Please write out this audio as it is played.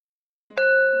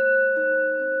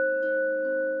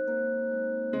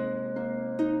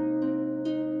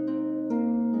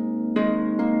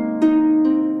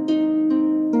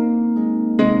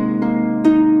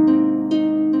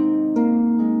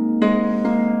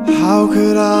How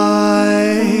could I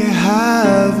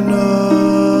have known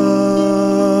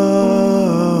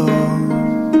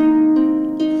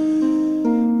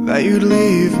that you'd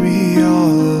leave me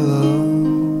all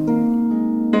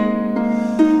alone?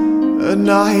 A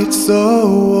night so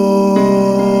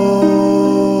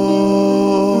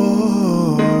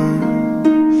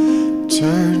warm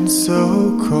turned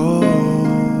so cold.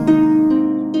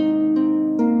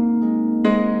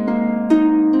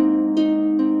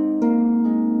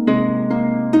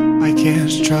 I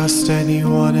can't trust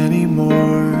anyone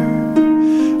anymore.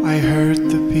 I hurt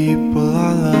the people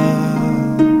I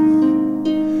love.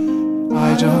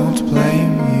 I don't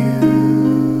blame you.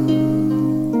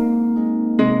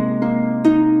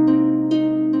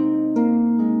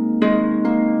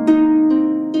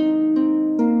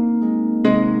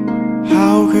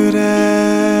 How could anyone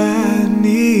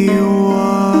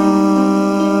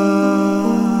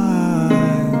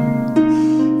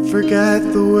forget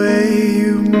the way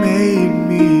you made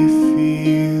me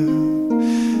feel?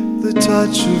 The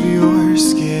touch of your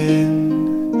skin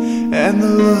and the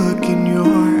look in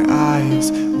your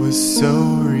eyes was so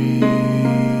real.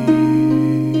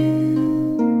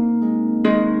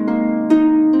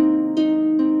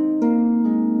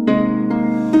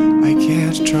 I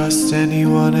can't trust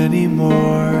anyone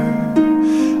anymore.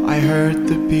 I hurt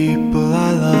the people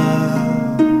I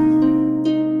love.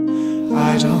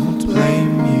 I don't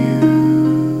blame you.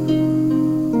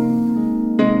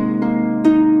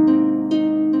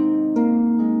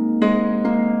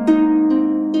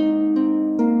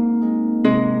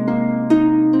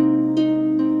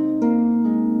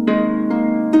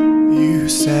 You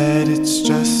said it's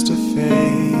just a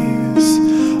phase,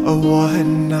 a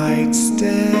one-night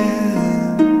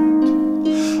stand.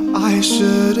 I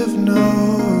should have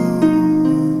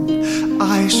known.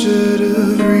 I should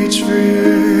have reached for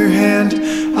your hand.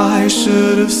 I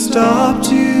should have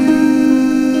stopped you.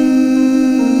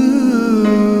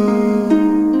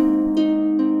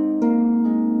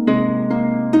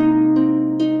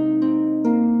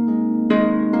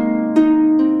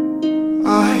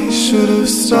 I should have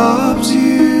stopped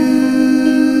you.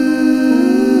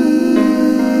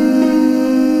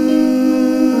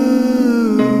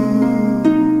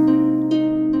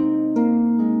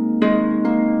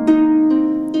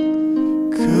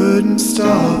 Couldn't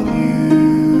stop you.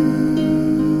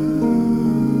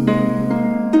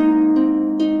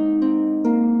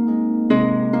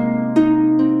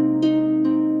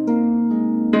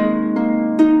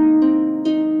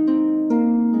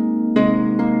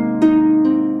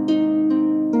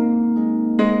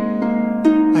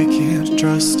 I can't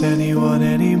trust anyone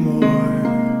anymore.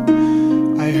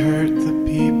 I hurt the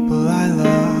people I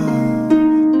love.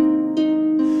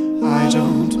 I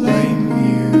don't blame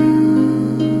you.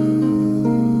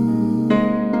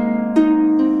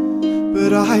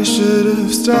 But I should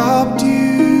have stopped you.